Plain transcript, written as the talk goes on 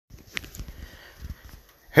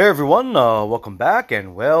Hey everyone, welcome back,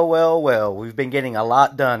 and well, we've been getting a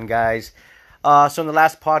lot done, guys. So in the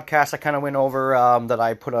last podcast, I kind of went over that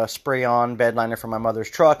I put a spray-on bed liner for my mother's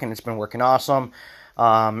truck, and it's been working awesome.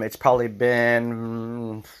 It's probably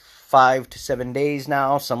been 5 to 7 days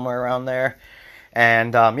now, somewhere around there,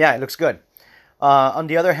 and yeah, it looks good. On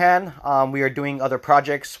the other hand, we are doing other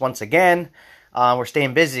projects once again. We're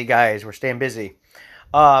staying busy, guys. We're staying busy.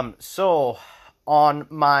 So on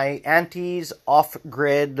my auntie's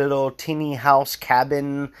off-grid little teeny house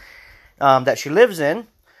cabin that she lives in,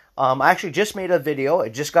 I actually just made a video. It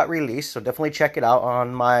just got released, so definitely check it out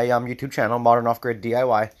on my YouTube channel, Modern Off-Grid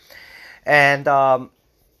DIY. And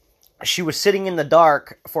she was sitting in the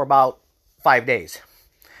dark for about 5 days.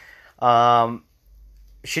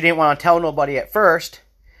 She didn't want to tell nobody at first,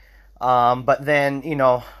 but then,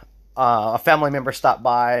 a family member stopped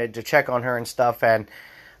by to check on her and stuff, and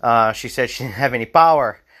she said she didn't have any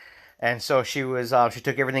power. And so she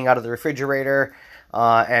took everything out of the refrigerator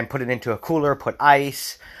and put it into a cooler, put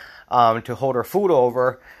ice to hold her food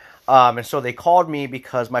over. And so they called me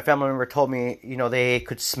because my family member told me, they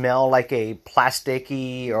could smell like a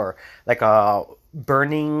plasticky or like a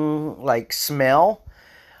burning like smell.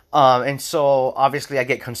 And so obviously I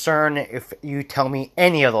get concerned if you tell me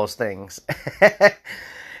any of those things.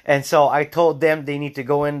 And so I told them they need to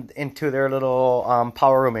go into their little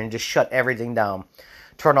power room and just shut everything down.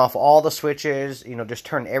 Turn off all the switches, just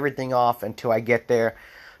turn everything off until I get there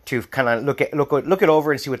to kind of look it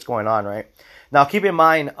over and see what's going on, right? Now keep in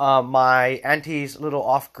mind, my auntie's little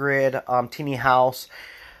off-grid teeny house,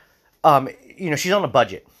 she's on a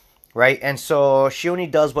budget, right? And so she only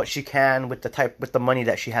does what she can with the money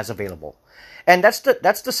that she has available. And that's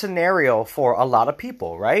the scenario for a lot of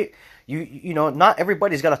people, right? Not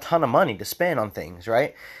everybody's got a ton of money to spend on things,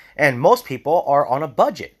 right? And most people are on a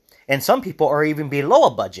budget. And some people are even below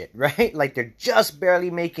a budget, right? Like they're just barely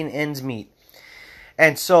making ends meet.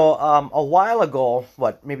 And so a while ago,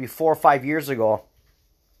 maybe 4 or 5 years ago,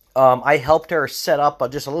 I helped her set up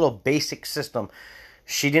just a little basic system.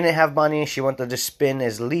 She didn't have money. She wanted to just spend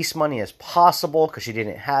as least money as possible because she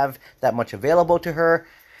didn't have that much available to her.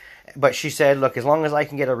 But she said, look, as long as I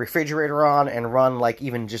can get a refrigerator on and run like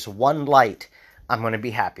even just one light, I'm going to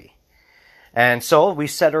be happy. And so we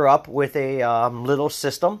set her up with a little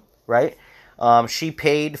system, right? She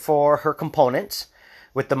paid for her components.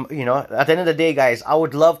 At the end of the day, guys, I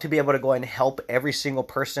would love to be able to go and help every single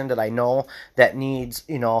person that I know that needs,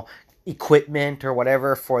 equipment or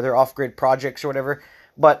whatever for their off-grid projects or whatever.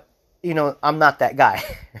 But I'm not that guy,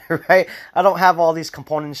 right? I don't have all these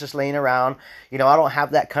components just laying around. I don't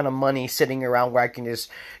have that kind of money sitting around where I can just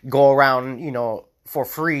go around, for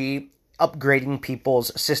free, upgrading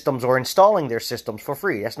people's systems or installing their systems for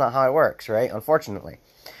free. That's not how it works, right? Unfortunately.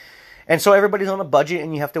 And so everybody's on a budget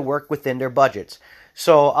and you have to work within their budgets.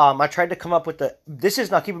 So I tried to come up with this is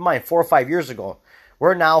now, keep in mind, 4 or 5 years ago.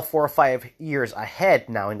 We're now 4 or 5 years ahead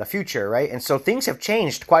now in the future, right? And so things have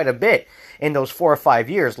changed quite a bit in those 4 or 5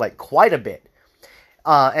 years, like quite a bit.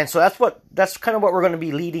 And so that's kind of what we're going to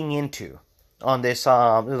be leading into on this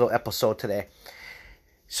little episode today.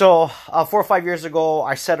 So 4 or 5 years ago,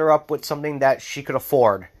 I set her up with something that she could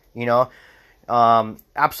afford,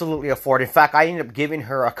 absolutely afford. In fact, I ended up giving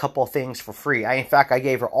her a couple things for free. I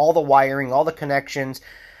gave her all the wiring, all the connections,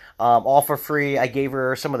 all for free. I gave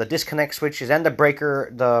her some of the disconnect switches and the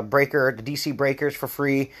DC breakers for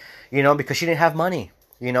free, because she didn't have money.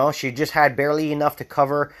 She just had barely enough to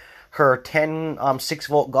cover her 10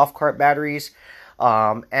 6-volt golf cart batteries,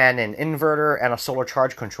 and an inverter and a solar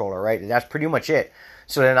charge controller, right? That's pretty much it.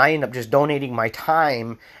 So then I ended up just donating my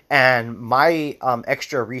time and my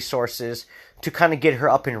extra resources to kind of get her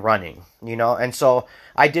up and running, And so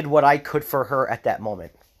I did what I could for her at that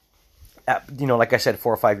moment. Like I said,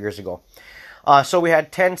 4 or 5 years ago. So we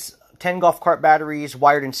had 10 golf cart batteries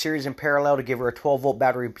wired in series and parallel to give her a 12-volt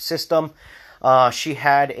battery system. She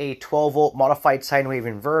had a 12-volt modified sine wave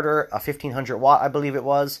inverter, a 1500 watt, I believe it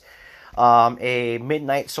was, a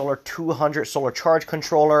Midnight Solar 200 solar charge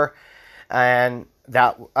controller, and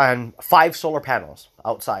 5 solar panels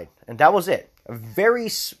outside. And that was it. A very,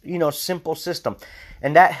 simple system.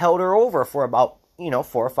 And that held her over for about, 4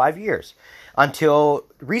 or 5 years. Until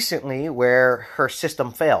recently, where her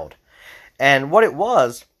system failed. And what it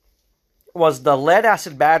was the lead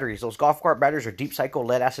acid batteries. Those golf cart batteries are deep cycle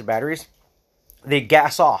lead acid batteries. They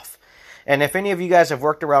gas off. And if any of you guys have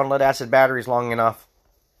worked around lead acid batteries long enough,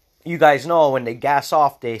 you guys know when they gas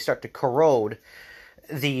off, they start to corrode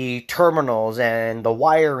the terminals and the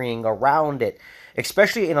wiring around it.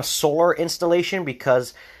 Especially in a solar installation,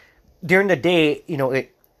 because during the day,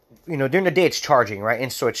 during the day it's charging, right?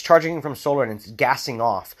 And so it's charging from solar and it's gassing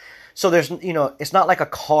off. So there's, it's not like a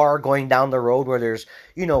car going down the road where there's,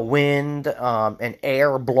 wind and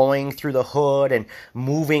air blowing through the hood and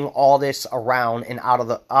moving all this around and out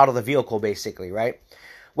of the vehicle, basically, right?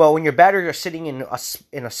 Well, when your batteries are sitting in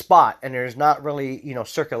a spot and there's not really,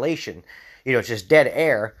 circulation, it's just dead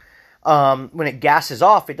air. When it gasses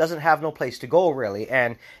off, it doesn't have no place to go really,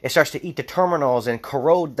 and it starts to eat the terminals and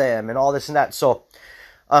corrode them and all this and that. So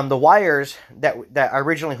the wires that I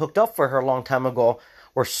originally hooked up for her a long time ago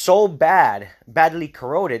were so badly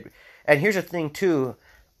corroded. And here's the thing too,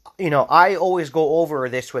 I always go over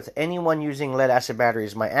this with anyone using lead acid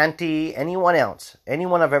batteries, my auntie, anyone else,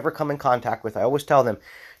 anyone I've ever come in contact with. I always tell them,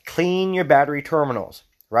 clean your battery terminals,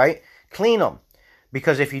 right? Clean them.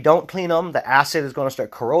 Because if you don't clean them, the acid is going to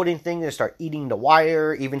start corroding things, and start eating the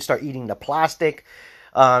wire, even start eating the plastic.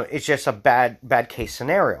 It's just a bad case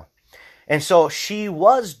scenario. And so she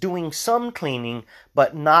was doing some cleaning,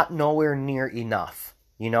 but not nowhere near enough.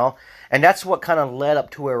 And that's what kind of led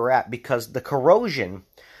up to where we're at, because the corrosion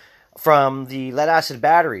from the lead acid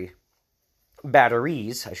batteries,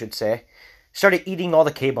 I should say, started eating all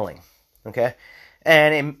the cabling, okay?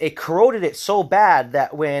 And it corroded it so bad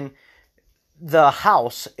that when the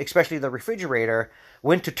house, especially the refrigerator,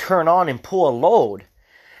 went to turn on and pull a load,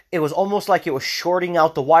 it was almost like it was shorting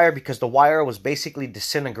out the wire because the wire was basically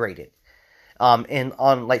disintegrated. And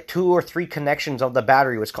on like 2 or 3 connections of the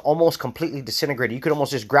battery was almost completely disintegrated. You could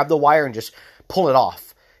almost just grab the wire and just pull it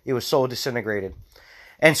off. It was so disintegrated.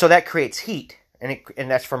 And so that creates heat, and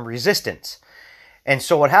that's from resistance. And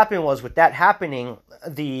so what happened was, with that happening,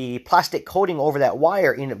 the plastic coating over that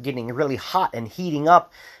wire ended up getting really hot and heating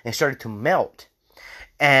up and started to melt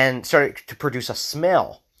and started to produce a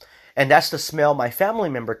smell. And that's the smell my family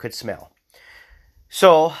member could smell.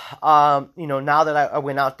 So, now that I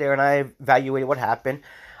went out there and I evaluated what happened,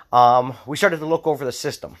 we started to look over the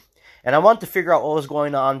system. And I wanted to figure out what was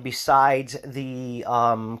going on besides the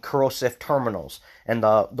corrosive terminals and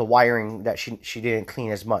the wiring that she didn't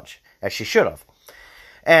clean as much as she should have.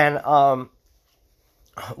 And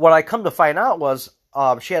what I come to find out was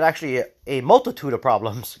she had actually a multitude of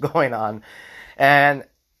problems going on. And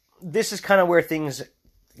this is kind of where things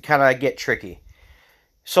kind of get tricky.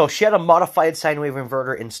 So she had a modified sine wave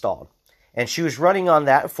inverter installed. And she was running on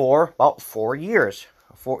that for about 4 years.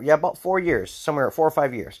 About 4 years. Somewhere at 4 or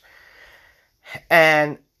 5 years.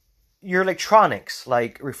 And your electronics,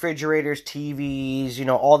 like refrigerators, TVs,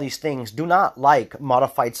 all these things, do not like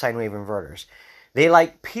modified sine wave inverters. They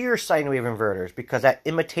like pure sine wave inverters because that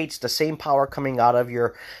imitates the same power coming out of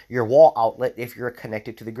your wall outlet if you're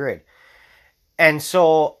connected to the grid. And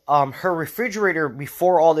so her refrigerator,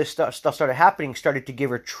 before all this stuff started happening, started to give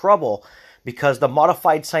her trouble because the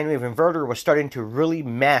modified sine wave inverter was starting to really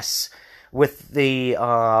mess with the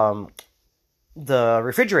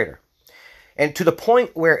refrigerator. And to the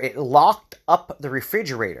point where it locked up the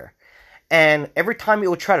refrigerator. And every time it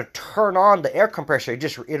would try to turn on the air compressor, it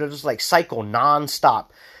would just like cycle nonstop,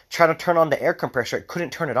 trying to turn on the air compressor. It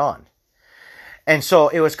couldn't turn it on. And so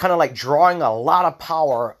it was kind of like drawing a lot of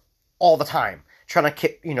power all the time, trying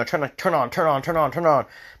to turn on.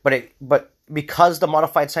 But because the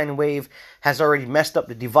modified sine wave has already messed up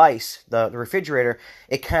the device, the refrigerator,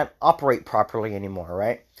 it can't operate properly anymore,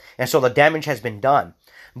 right? And so the damage has been done.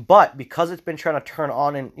 But because it's been trying to turn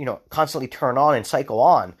on and, constantly turn on and cycle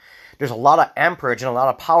on, there's a lot of amperage and a lot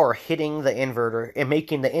of power hitting the inverter and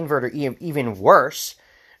making the inverter even worse,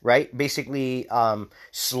 right? Basically,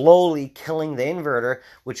 slowly killing the inverter,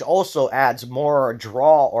 which also adds more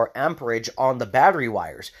draw or amperage on the battery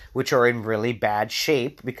wires, which are in really bad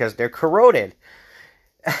shape because they're corroded.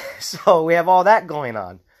 So we have all that going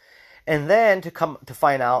on. And then to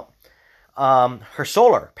find out, her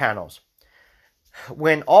solar panels.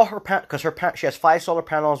 When all her because she has 5 solar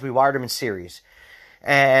panels, we wired them in series,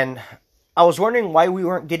 and I was wondering why we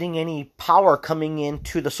weren't getting any power coming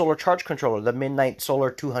into the solar charge controller, the Midnight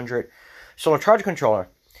Solar 200 solar charge controller.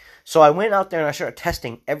 So I went out there and I started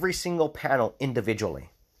testing every single panel individually,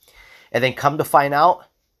 and then come to find out,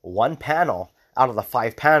 one panel out of the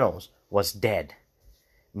 5 panels was dead,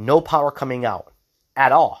 no power coming out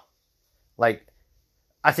at all. Like,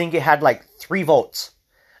 I think it had like 3 volts.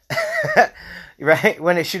 Right?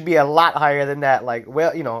 When it should be a lot higher than that, like,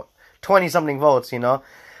 20-something volts,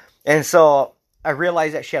 And so I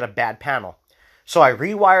realized that she had a bad panel. So I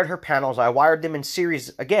rewired her panels. I wired them in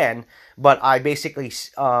series again, but I basically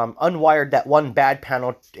unwired that one bad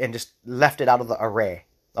panel and just left it out of the array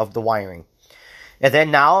of the wiring. And then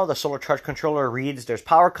now the solar charge controller reads there's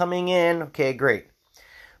power coming in. Okay, great.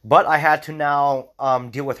 But I had to now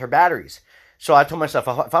deal with her batteries. So I told myself,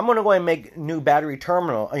 if I'm going to go and make new battery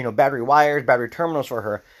wires, battery terminals for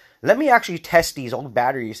her, let me actually test these old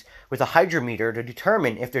batteries with a hydrometer to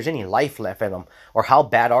determine if there's any life left in them or how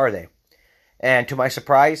bad are they. And to my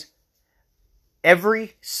surprise,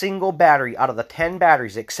 every single battery out of the 10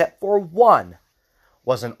 batteries except for one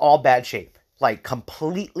was in all bad shape. Like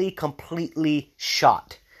completely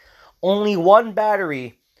shot. Only one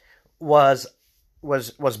battery was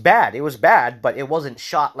bad. It was bad, but it wasn't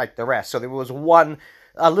shot like the rest. So there was one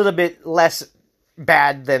a little bit less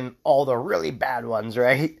bad than all the really bad ones,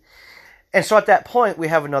 right? And so at that point, we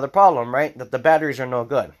have another problem, right? That the batteries are no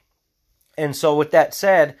good. And so with that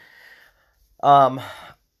said, I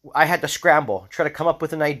had to scramble, try to come up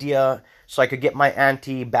with an idea so I could get my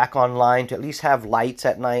auntie back online to at least have lights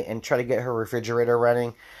at night and try to get her refrigerator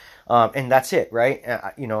running. And that's it, right?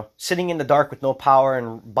 Sitting in the dark with no power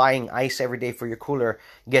and buying ice every day for your cooler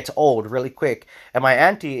gets old really quick. And my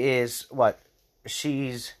auntie is,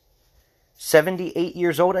 she's 78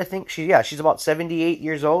 years old, I think. She's about 78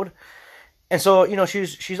 years old. And so,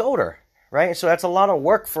 she's older, right? So that's a lot of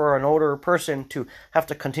work for an older person to have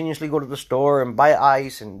to continuously go to the store and buy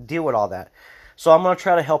ice and deal with all that. So I'm going to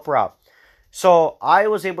try to help her out. So I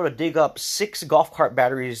was able to dig up 6 golf cart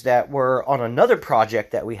batteries that were on another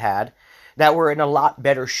project that we had that were in a lot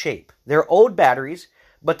better shape. They're old batteries,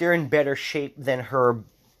 but they're in better shape than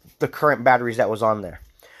the current batteries that was on there.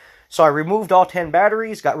 So I removed all 10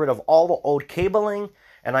 batteries, got rid of all the old cabling,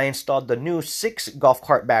 and I installed the new 6 golf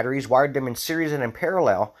cart batteries, wired them in series and in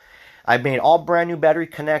parallel. I made all brand new battery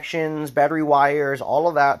connections, battery wires, all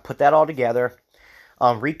of that, put that all together.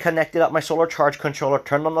 Reconnected up my solar charge controller,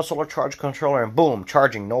 turned on the solar charge controller, and boom,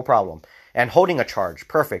 charging, no problem. And holding a charge,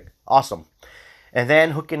 perfect, awesome. And then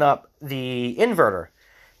hooking up the inverter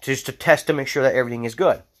just to test to make sure that everything is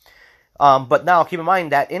good. But now, keep in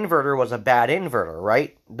mind, that inverter was a bad inverter,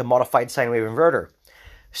 right? The modified sine wave inverter.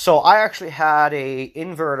 So I actually had a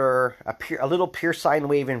inverter, a little pure sine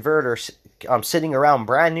wave inverter sitting around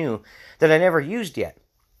brand new that I never used yet.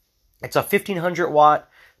 It's a 1500 watt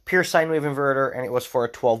pure sine wave inverter, and it was for a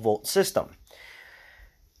 12 volt system.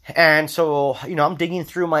 And so, I'm digging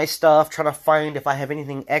through my stuff, trying to find if I have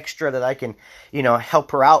anything extra that I can, help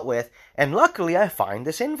her out with. And luckily, I find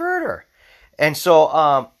this inverter. And so,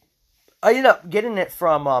 I ended up getting it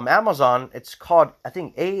from Amazon. It's called, I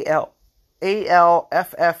think, ALFFAA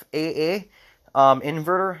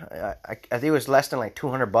inverter. I think it was less than like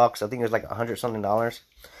 $200. I think it was like $100 something.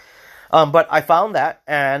 But I found that,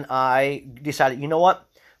 and I decided, you know what?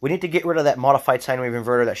 We need to get rid of that modified sine wave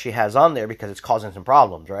inverter that she has on there because it's causing some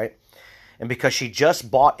problems, right? And because she just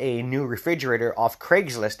bought a new refrigerator off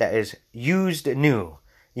Craigslist that is used new.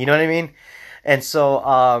 You know what I mean? And so,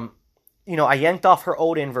 I yanked off her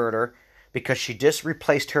old inverter because she just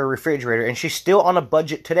replaced her refrigerator, and she's still on a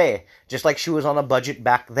budget today, just like she was on a budget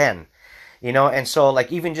back then. And so,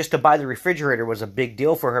 even just to buy the refrigerator was a big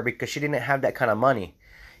deal for her because she didn't have that kind of money.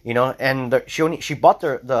 And she bought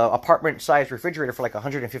the apartment-sized refrigerator for like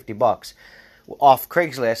 $150 off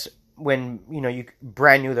Craigslist when, you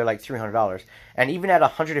brand new, they're like $300. And even at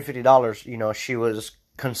 $150, she was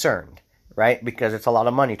concerned, right? Because it's a lot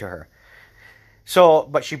of money to her. So,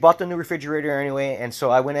 but she bought the new refrigerator anyway, and so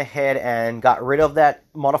I went ahead and got rid of that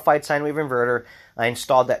modified sine wave inverter. I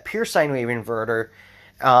installed that pure sine wave inverter,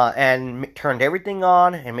 and turned everything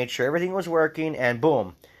on and made sure everything was working, and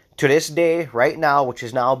boom. To this day, right now, which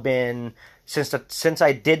has now been since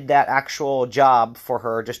I did that actual job for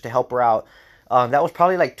her just to help her out, that was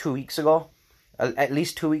probably like 2 weeks ago, at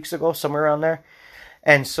least 2 weeks ago, somewhere around there.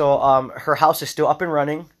 And so her house is still up and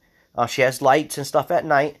running. She has lights and stuff at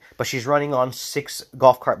night, but she's running on 6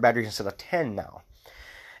 golf cart batteries instead of 10 now.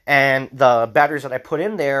 And the batteries that I put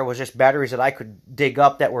in there was just batteries that I could dig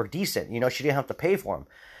up that were decent. She didn't have to pay for them.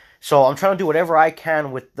 So I'm trying to do whatever I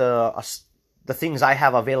can with the things I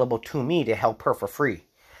have available to me to help her for free.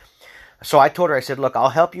 So I told her, I said, look,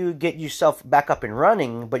 I'll help you get yourself back up and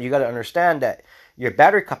running, but you got to understand that your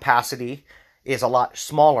battery capacity is a lot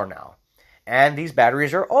smaller now. And these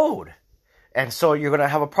batteries are old. And so you're going to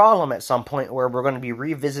have a problem at some point where we're going to be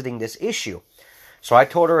revisiting this issue. So I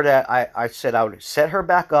told her that I said I would set her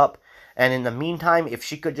back up. And in the meantime, if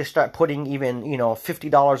she could just start putting even,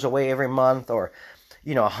 $50 away every month, or,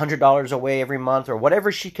 $100 away every month, or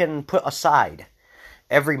whatever she can put aside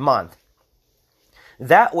every month.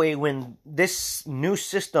 That way, when this new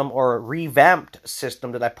system or revamped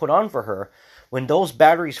system that I put on for her, when those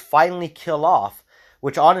batteries finally kill off,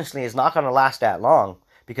 which honestly is not going to last that long,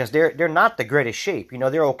 because they're not the greatest shape.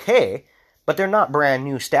 They're okay, but they're not brand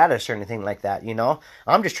new status or anything like that,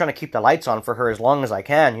 I'm just trying to keep the lights on for her as long as I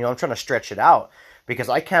can. I'm trying to stretch it out because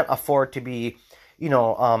I can't afford to be,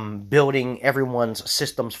 building everyone's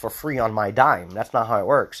systems for free on my dime. That's not how it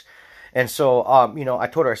works. And so, I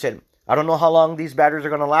told her, I said, I don't know how long these batteries are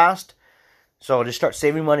going to last. So just start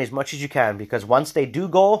saving money as much as you can, because once they do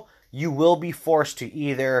go, you will be forced to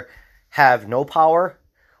either have no power,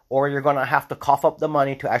 or you're going to have to cough up the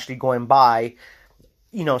money to actually go and buy,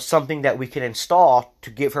 something that we can install to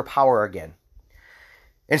give her power again.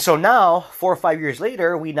 And so now, 4 or 5 years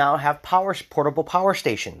later, we now have portable power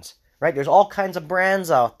stations, right? There's all kinds of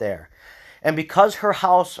brands out there. And because her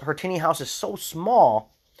tiny house is so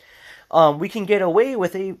small, we can get away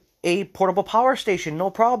with a portable power station, no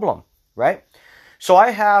problem, right? So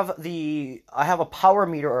I have a power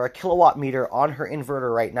meter, or a kilowatt meter, on her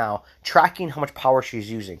inverter right now, tracking how much power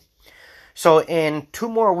she's using. So in 2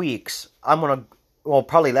 more weeks,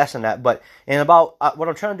 probably less than that, but in about, what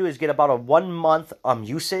I'm trying to do is get about a 1 month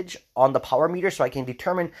usage on the power meter, so I can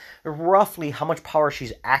determine roughly how much power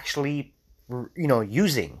she's actually,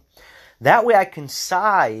 using. That way I can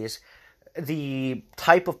size the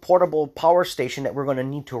type of portable power station that we're going to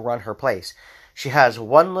need to run her place. She has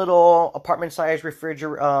one little apartment-sized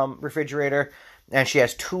refrigerator, and she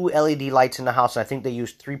has 2 LED lights in the house, and I think they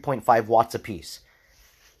use 3.5 watts apiece,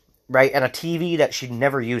 right? And a TV that she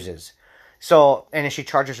never uses. So, and then she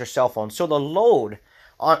charges her cell phone. So the load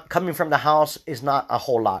coming from the house is not a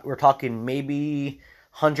whole lot. We're talking maybe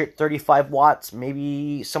 135 watts,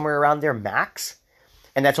 maybe somewhere around there max,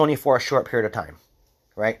 and that's only for a short period of time,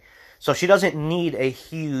 right? So she doesn't need a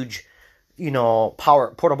huge,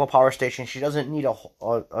 portable power station. She doesn't need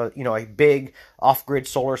a big off-grid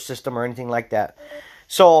solar system or anything like that.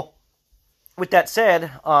 So with that said,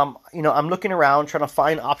 I'm looking around trying to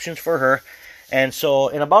find options for her. And so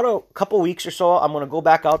in about a couple weeks or so, I'm going to go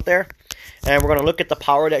back out there, and we're going to look at the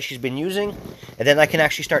power that she's been using, and then I can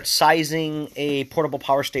actually start sizing a portable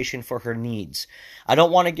power station for her needs. I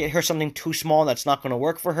don't want to get her something too small that's not going to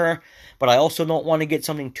work for her, but I also don't want to get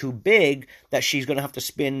something too big that she's going to have to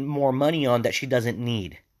spend more money on that she doesn't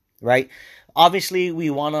need, right? Obviously, we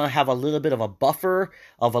want to have a little bit of a buffer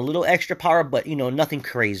of a little extra power, but, nothing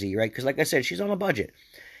crazy, right? Because like I said, she's on a budget.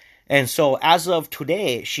 And so as of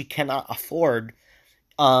today, she cannot afford,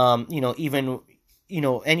 even,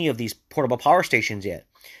 any of these portable power stations yet.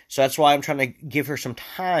 So that's why I'm trying to give her some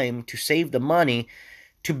time to save the money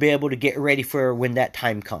to be able to get ready for when that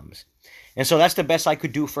time comes. And so that's the best I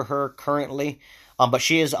could do for her currently. But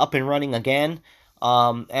she is up and running again.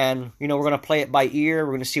 And, we're going to play it by ear.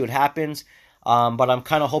 We're going to see what happens. But I'm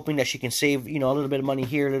kind of hoping that she can save, a little bit of money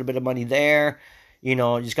here, a little bit of money there. You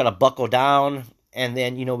just got to buckle down. And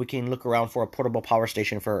then, we can look around for a portable power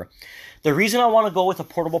station for her. The reason I want to go with a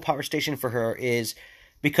portable power station for her is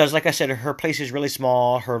because, like I said, her place is really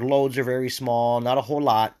small. Her loads are very small, not a whole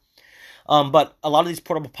lot. But a lot of these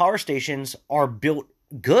portable power stations are built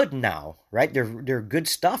good now, right? They're good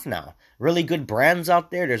stuff now. Really good brands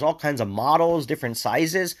out there. There's all kinds of models, different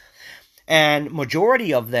sizes. And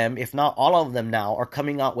majority of them, if not all of them now, are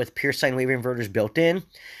coming out with pure sine wave inverters built in.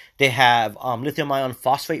 They have lithium ion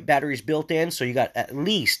phosphate batteries built in, so you got at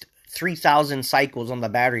least 3,000 cycles on the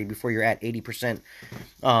battery before you're at 80%,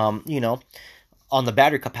 on the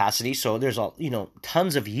battery capacity. So there's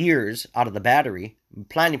tons of years out of the battery,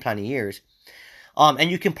 plenty years.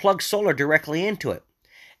 And you can plug solar directly into it.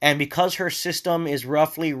 And because her system is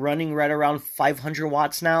roughly running right around 500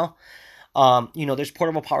 watts now, there's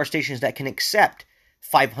portable power stations that can accept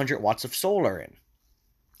 500 watts of solar in.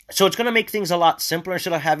 So it's going to make things a lot simpler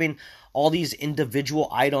instead of having all these individual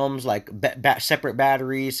items like separate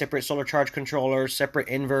batteries, separate solar charge controllers, separate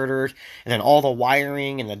inverters, and then all the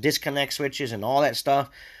wiring and the disconnect switches and all that stuff.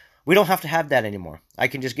 We don't have to have that anymore. I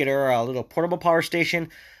can just get her a little portable power station,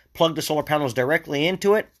 plug the solar panels directly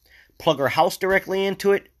into it, plug her house directly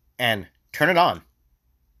into it, and turn it on.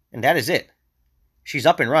 And that is it. She's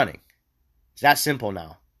up and running. It's that simple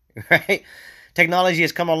now, right? Technology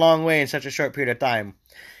has come a long way in such a short period of time.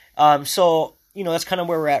 So, that's kind of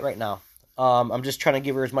where we're at right now. I'm just trying to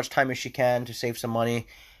give her as much time as she can to save some money,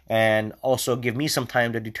 and also give me some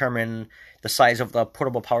time to determine the size of the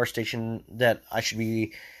portable power station that I should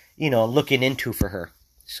be, looking into for her.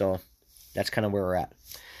 So that's kind of where we're at.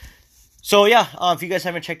 So yeah, if you guys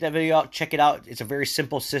haven't checked that video out, check it out. It's a very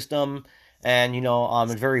simple system, and, a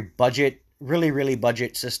very budget, really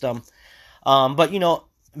budget system. But,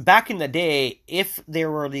 back in the day, if there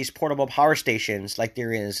were these portable power stations like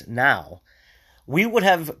there is now, we would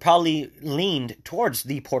have probably leaned towards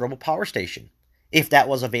the portable power station if that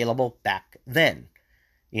was available back then,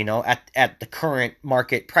 at the current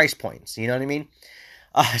market price points. You know what I mean?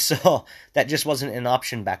 So that just wasn't an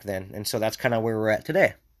option back then. And so that's kind of where we're at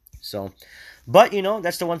today. So, but, you know,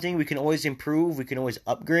 that's the one thing, we can always improve, we can always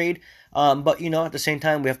upgrade. But, you know, at the same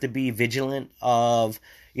time, we have to be vigilant of,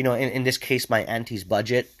 you know, in this case, my auntie's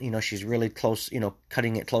budget. You know, she's really close, you know,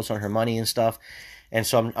 cutting it close on her money and stuff. And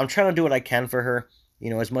so I'm trying to do what I can for her, you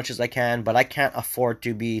know, as much as I can, but I can't afford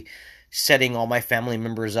to be setting all my family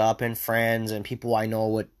members up and friends and people I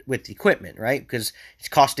know with equipment, right? Because it's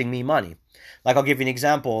costing me money. Like, I'll give you an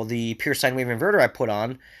example. The pure sine wave inverter I put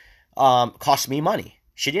on cost me money.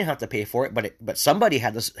 She didn't have to pay for it, but somebody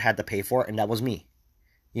had to pay for it, and that was me,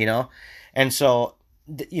 you know? And so,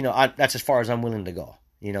 you know, that's as far as I'm willing to go,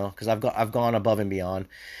 you know, because I've gone above and beyond.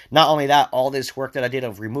 Not only that, all this work that I did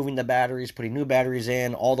of removing the batteries, putting new batteries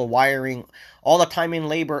in, all the wiring, all the time and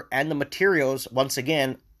labor, and the materials, once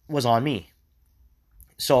again, was on me.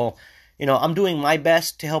 So, you know, I'm doing my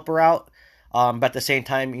best to help her out, but at the same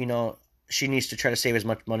time, you know, she needs to try to save as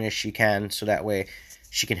much money as she can, so that way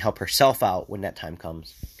she can help herself out when that time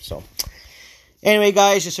comes. So, anyway,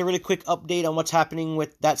 guys, just a really quick update on what's happening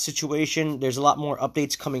with that situation. There's a lot more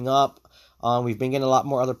updates coming up. We've been getting a lot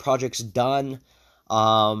more other projects done.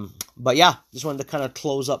 But yeah, just wanted to kind of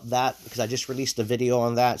close up that, because I just released a video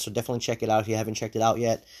on that, so definitely check it out if you haven't checked it out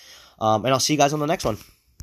yet. And I'll see you guys on the next one.